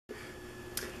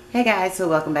Hey guys, so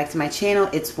welcome back to my channel.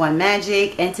 It's One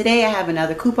Magic, and today I have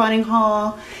another couponing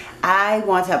haul. I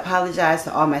want to apologize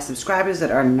to all my subscribers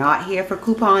that are not here for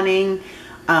couponing.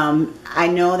 I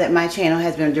know that my channel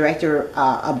has been directed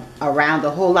around a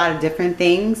whole lot of different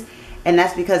things, and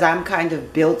that's because I'm kind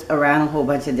of built around a whole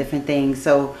bunch of different things.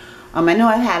 So I know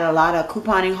I've had a lot of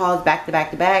couponing hauls back to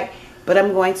back to back, but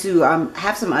I'm going to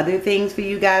have some other things for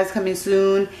you guys coming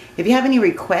soon. If you have any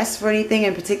requests for anything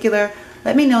in particular,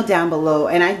 let me know down below.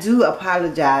 And I do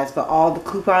apologize for all the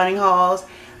couponing hauls,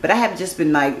 but I have just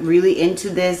been like really into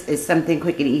this. It's something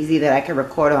quick and easy that I can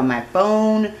record on my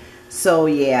phone. So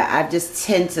yeah, I just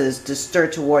tend to stir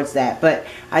towards that. But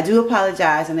I do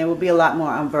apologize, and there will be a lot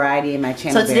more variety in my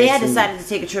channel. So today I decided to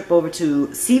take a trip over to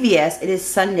CVS. It is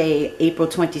Sunday, April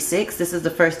 26th. This is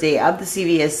the first day of the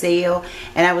CVS sale,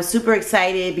 and I was super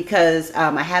excited because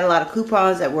I had a lot of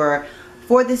coupons that were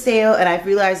for the sale, and I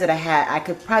realized that I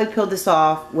could probably pull this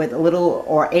off with a little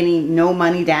or no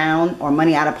money down or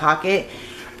money out of pocket.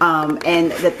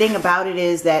 And the thing about it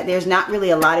is that there's not really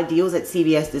a lot of deals at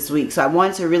CVS this week, so I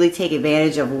wanted to really take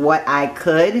advantage of what I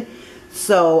could.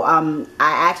 So I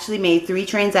actually made 3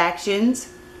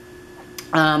 transactions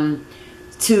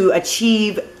to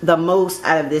achieve the most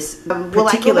out of this particular Will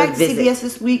I go back visit. to CVS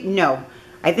this week? No.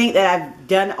 I think that I've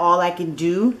done all I can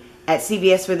do at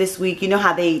CVS for this week. You know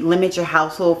how they limit your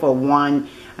household for one.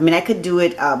 I mean, I could do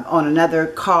it on another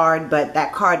card, but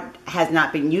that card has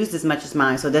not been used as much as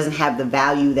mine, so it doesn't have the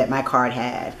value that my card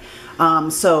had.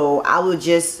 So I will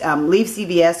just leave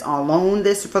CVS alone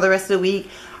for the rest of the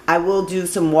week. I will do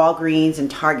some Walgreens and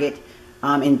Target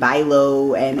and buy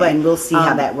low, and we'll see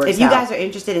how that works out. If you guys are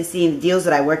interested in seeing the deals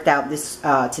that I worked out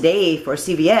today for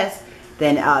CVS,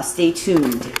 then stay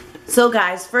tuned. So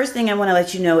guys, first thing I want to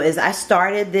let you know is I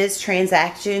started this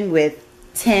transaction with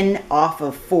 10 off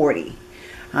of 40.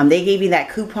 They gave me that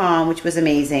coupon, which was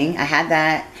amazing. I had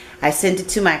that. I sent it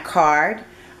to my card.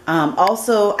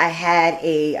 Also, I had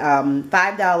a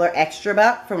 $5 extra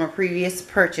buck from a previous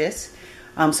purchase.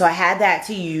 So I had that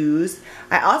to use.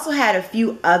 I also had a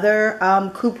few other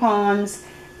coupons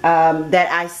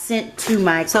that I sent to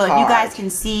my card. So if you guys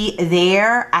can see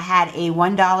there, I had a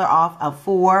 $1 off of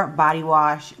 4 body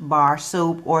wash, bar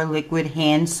soap, or liquid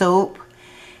hand soap.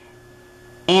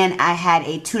 And I had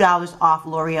a $2 off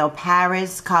L'Oreal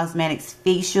Paris Cosmetics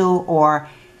facial or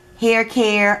hair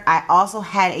care. I also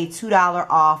had a $2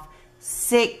 off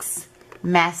 6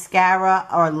 mascara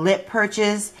or lip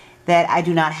purchase that I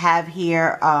do not have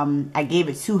here. I gave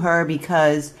it to her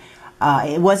because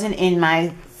it wasn't in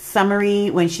my summary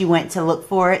when she went to look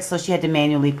for it, so she had to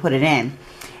manually put it in.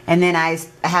 And then I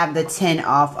have the 10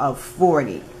 off of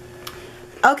 40.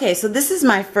 Okay, so this is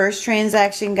my first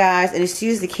transaction, guys, and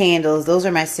excuse the candles. Those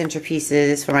are my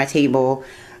centerpieces for my table.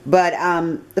 But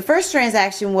the first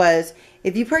transaction was,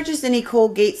 if you purchased any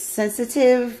Colgate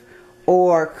Sensitive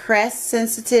or Crest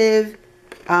Sensitive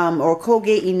or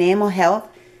Colgate Enamel Health,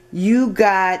 you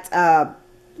got,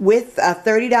 with a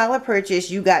 $30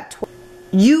 purchase, you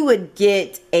would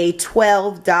get a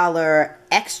 $12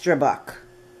 extra buck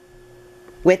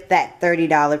with that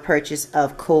 $30 purchase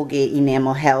of Colgate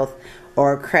Enamel Health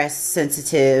or Crest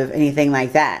Sensitive, anything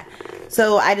like that.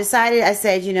 So I decided, I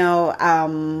said, you know,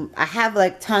 I have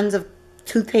like tons of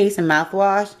toothpaste and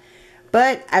mouthwash,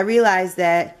 but I realized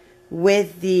that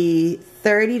with the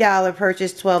 $30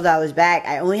 purchase, $12 back,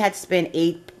 I only had to spend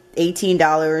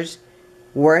 $18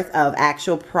 worth of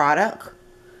actual product.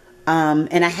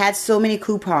 And I had so many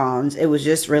coupons, it was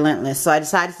just relentless. So I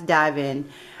decided to dive in.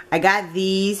 I got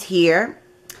these here.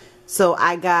 So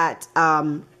I got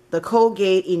the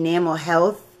Colgate Enamel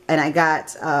Health, and I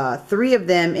got 3 of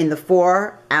them in the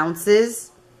 4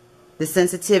 ounces, the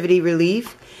sensitivity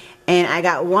relief, and I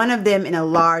got 1 of them in a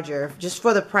larger, just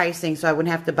for the pricing, so I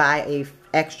wouldn't have to buy a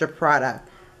extra product.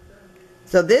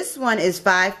 So this one is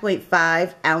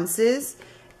 5.5 ounces,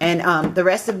 and the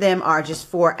rest of them are just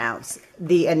 4 ounce.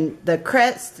 The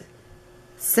Crest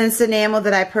Sense Enamel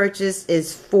that I purchased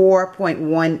is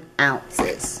 4.1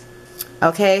 ounces.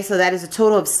 Okay, so that is a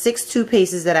total of 6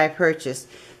 toothpastes that I purchased.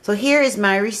 So here is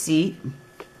my receipt.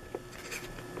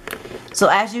 So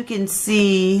as you can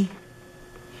see,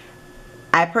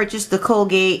 I purchased the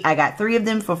Colgate. I got 3 of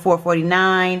them for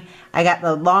 $4.49. I got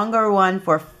the longer one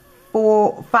for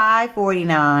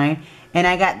 $5.49, and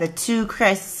I got the 2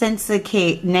 Crest Sense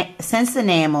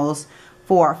Enamels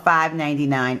for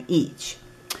 $5.99 each.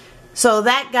 So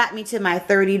that got me to my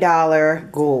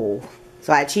 $30 goal.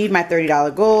 So I achieved my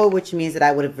 $30 goal, which means that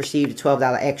I would have received a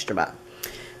 $12 extra buck.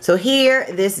 So here,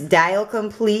 this Dial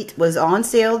Complete was on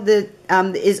sale.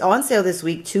 Is on sale this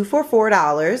week, 2 for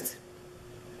 $4.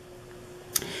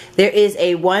 There is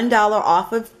a $1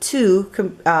 off of 2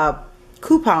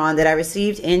 coupon that I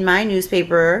received in my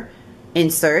newspaper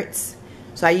inserts.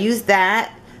 So I used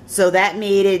that. So that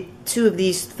made it 2 of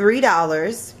these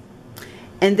 $3.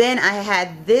 And then I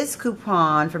had this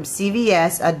coupon from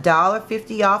CVS,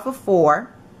 $1.50 off of 4,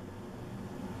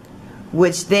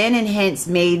 which then and hence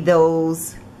made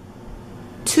those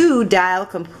 2 dial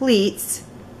completes.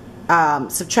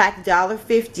 Subtract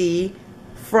 $1.50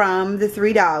 from the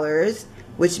 $3,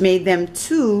 which made them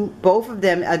both of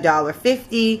them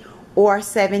 $1.50 or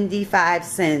 75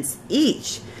 cents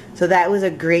each. So that was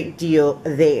a great deal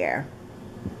there.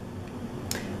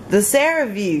 The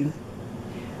CeraVe.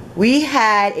 We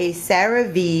had a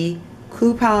CeraVe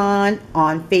coupon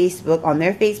on Facebook, on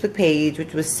their Facebook page,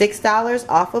 which was $6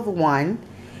 off of 1.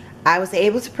 I was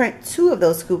able to print 2 of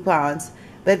those coupons,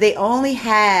 but they only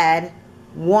had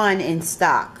 1 in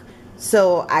stock.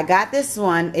 So I got this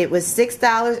one. It was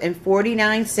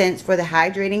 $6.49 for the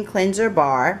hydrating cleanser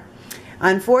bar.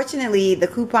 Unfortunately, the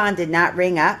coupon did not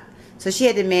ring up, so she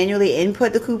had to manually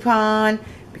input the coupon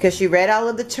because she read all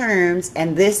of the terms,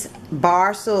 and this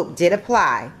bar soap did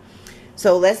apply.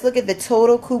 So let's look at the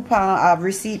total coupon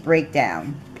receipt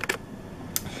breakdown.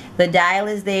 The dial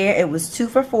is there. It was 2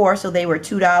 for $4, so they were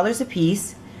 $2 a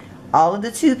piece. All of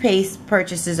the toothpaste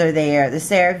purchases are there. The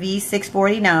CeraVe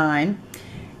 $6.49.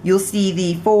 You'll see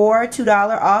the 4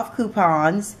 $2 off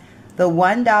coupons, the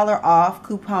 $1 off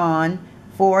coupon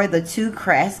for the 2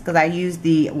 Crest, because I used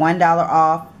the $1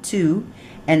 off 2,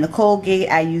 and the Colgate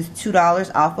I used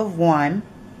 $2 off of 1.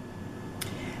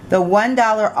 The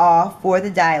 $1 off for the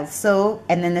dial soap,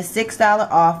 and then the $6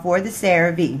 off for the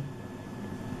CeraVe.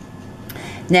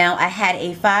 Now I had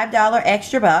a $5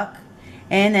 extra buck,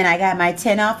 and then I got my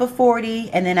 10 off of 40,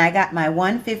 and then I got my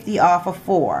 150 off of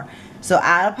 4. So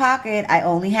out of pocket, I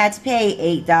only had to pay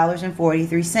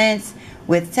 $8.43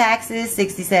 with taxes,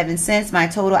 67 cents. My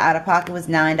total out of pocket was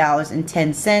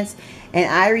 $9.10,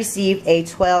 and I received a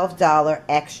 $12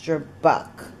 extra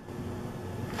buck.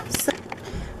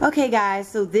 Okay guys,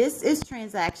 so this is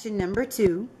transaction number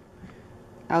 2.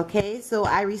 Okay, so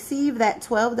I received that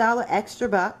 $12 extra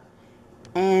buck,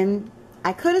 and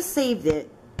I could have saved it,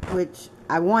 which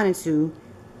I wanted to,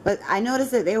 but I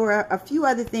noticed that there were a few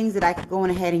other things that I could go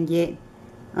on ahead and get,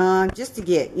 just to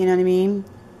get, you know what I mean?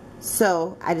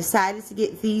 So I decided to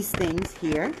get these things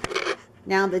here.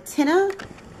 Now the Tina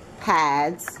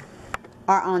pads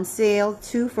are on sale,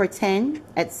 2 for $10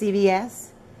 at CVS.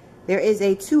 There is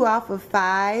a 2 off of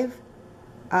 5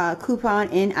 coupon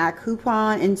in our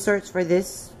coupon inserts for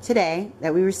this today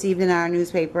that we received in our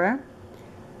newspaper.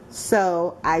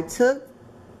 So I took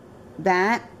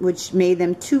that, which made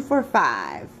them 2 for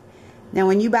 $5. Now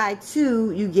when you buy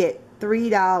 2, you get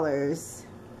 $3.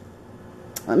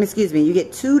 Excuse me, you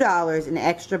get $2 in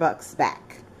extra bucks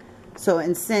back. So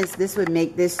in cents, this would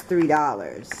make this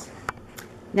 $3.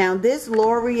 Now this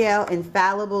L'Oreal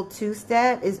Infallible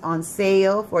 2-Step is on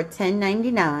sale for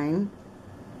 $10.99.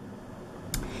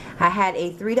 I had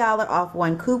a $3 off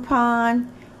 1 coupon,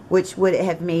 which would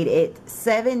have made it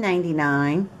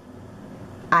 $7.99.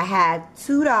 I had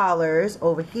 $2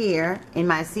 over here in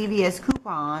my CVS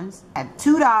coupons. I had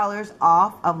 $2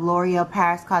 off of L'Oreal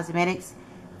Paris Cosmetics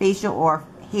facial or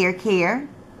hair care.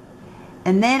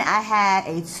 And then I had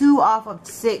a 2 off of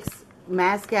 6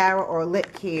 mascara or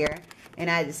lip care, and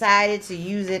I decided to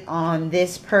use it on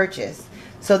this purchase.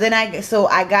 So then I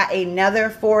got another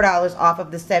 $4 off of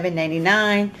the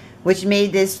 $7.99, which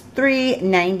made this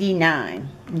 $3.99.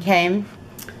 Okay.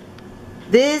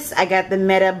 This, I got the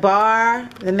Meta Bar.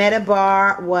 The Meta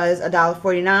Bar was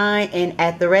 $1.49, and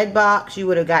at the Red Box you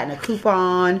would have gotten a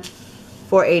coupon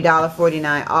for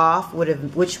 $1.49 off,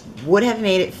 which would have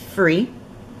made it free.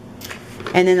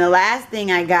 And then the last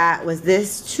thing I got was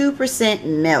this 2%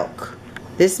 milk.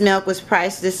 This milk was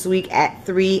priced this week at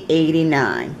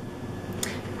 $3.89.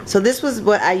 So this was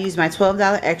what I used my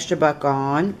 $12 extra buck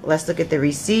on. Let's look at the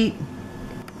receipt.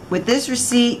 With this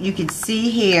receipt, you can see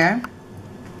here,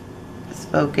 let's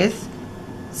focus.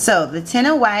 So the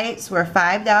Tina wipes were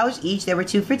 $5 each. They were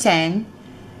 2 for $10.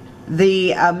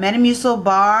 The Metamucil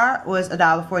bar was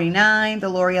 $1.49. The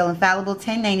L'Oreal Infallible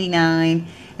 $10.99.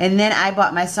 And then I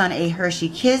bought my son a Hershey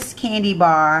Kiss candy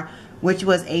bar, which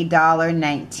was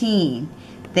 $1.19.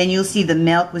 Then you'll see the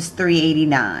milk was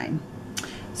 $3.89.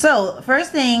 So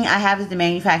first thing I have is the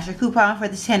manufacturer coupon for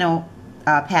the Tina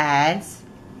pads.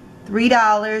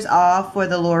 $3 off for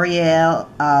the L'Oreal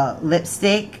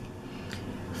lipstick.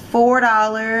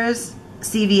 $4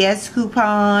 CVS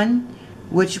coupon,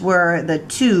 which were the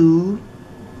 2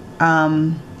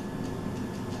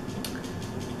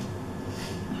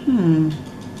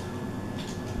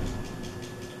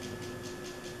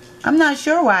 I'm not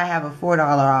sure why I have a $4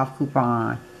 off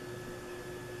coupon.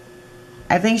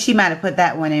 I think she might have put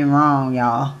that one in wrong,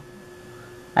 y'all.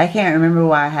 I can't remember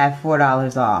why I have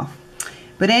 $4 off.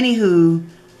 But anywho,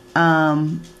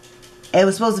 it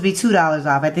was supposed to be $2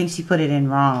 off. I think she put it in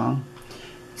wrong.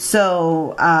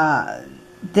 So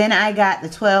then I got the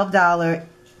 $12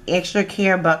 extra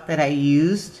care buck that I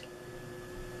used.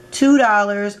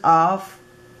 $2 off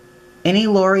any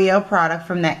L'Oreal product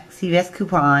from that CVS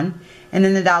coupon. And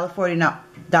then the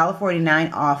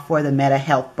 $1.49 off for the Meta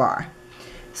Health Bar.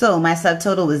 So my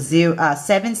subtotal was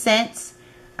 7 cents.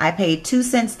 I paid 2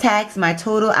 cents tax. My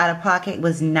total out of pocket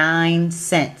was 9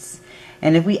 cents.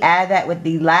 And if we add that with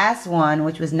the last one,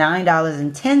 which was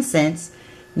 $9.10,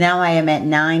 now I am at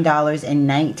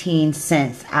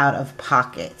 $9.19 out of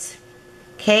pocket.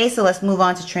 Okay, so let's move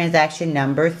on to transaction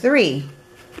number 3.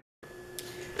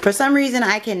 For some reason,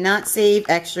 I cannot save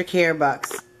extra care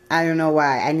bucks. I don't know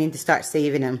why. I need to start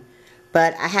saving them.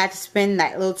 But I had to spend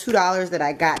that little $2 that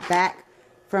I got back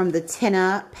from the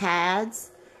Tenna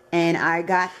pads. And I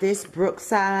got this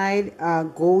Brookside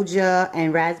Golja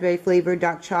and raspberry flavored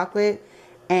dark chocolate.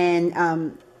 And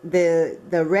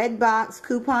the red box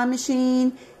coupon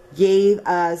machine gave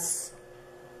us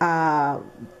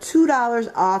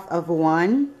 $2 off of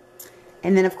one.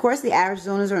 And then of course the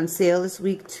Arizonas are on sale this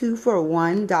week, 2 for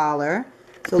 $1.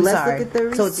 So let's look at the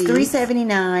receipt. So it's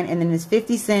 $3.79 and then it's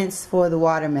 50 cents for the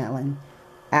watermelon,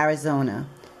 Arizona.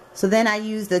 So then I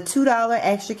used the $2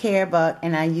 extra care buck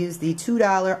and I used the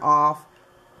 $2 off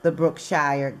the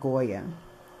Brookshire Goya.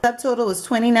 Subtotal was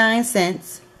 29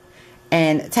 cents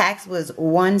and tax was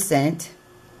 1 cent.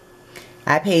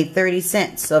 I paid 30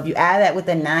 cents. So if you add that with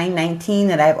the $9.19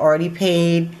 that I've already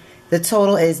paid, the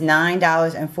total is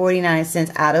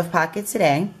 $9.49 out of pocket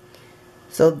today.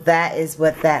 So that is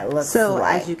what that looks like. So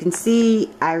as you can see,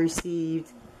 I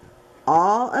received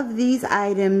all of these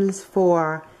items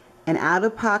for an out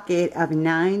of pocket of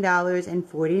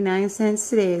 $9.49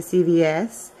 today at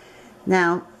CVS.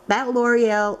 Now that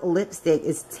L'Oreal lipstick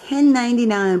is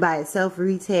 $10.99 by itself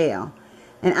retail.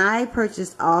 And I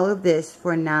purchased all of this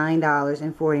for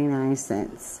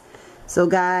 $9.49. So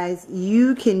guys,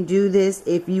 you can do this.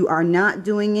 If you are not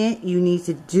doing it, you need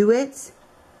to do it.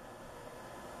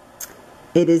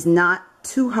 It is not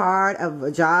too hard of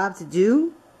a job to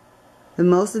do. The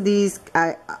majority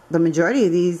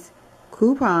of these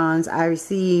coupons I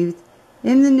received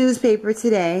in the newspaper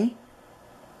today.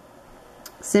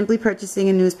 Simply purchasing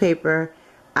a newspaper.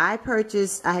 I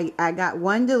got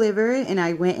one delivered and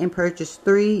I went and purchased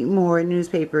 3 more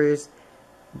newspapers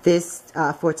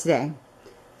for today.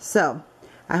 So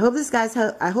I hope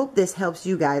this helps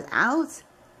you guys out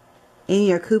in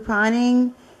your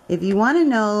couponing. If you want to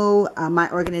know my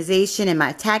organization and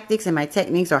my tactics and my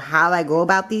techniques or how I go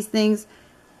about these things,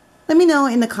 let me know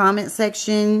in the comment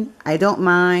section. I don't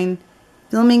mind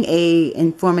filming a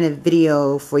informative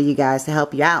video for you guys to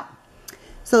help you out.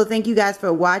 So thank you guys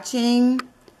for watching,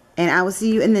 and I will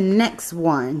see you in the next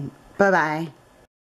one. Bye-bye.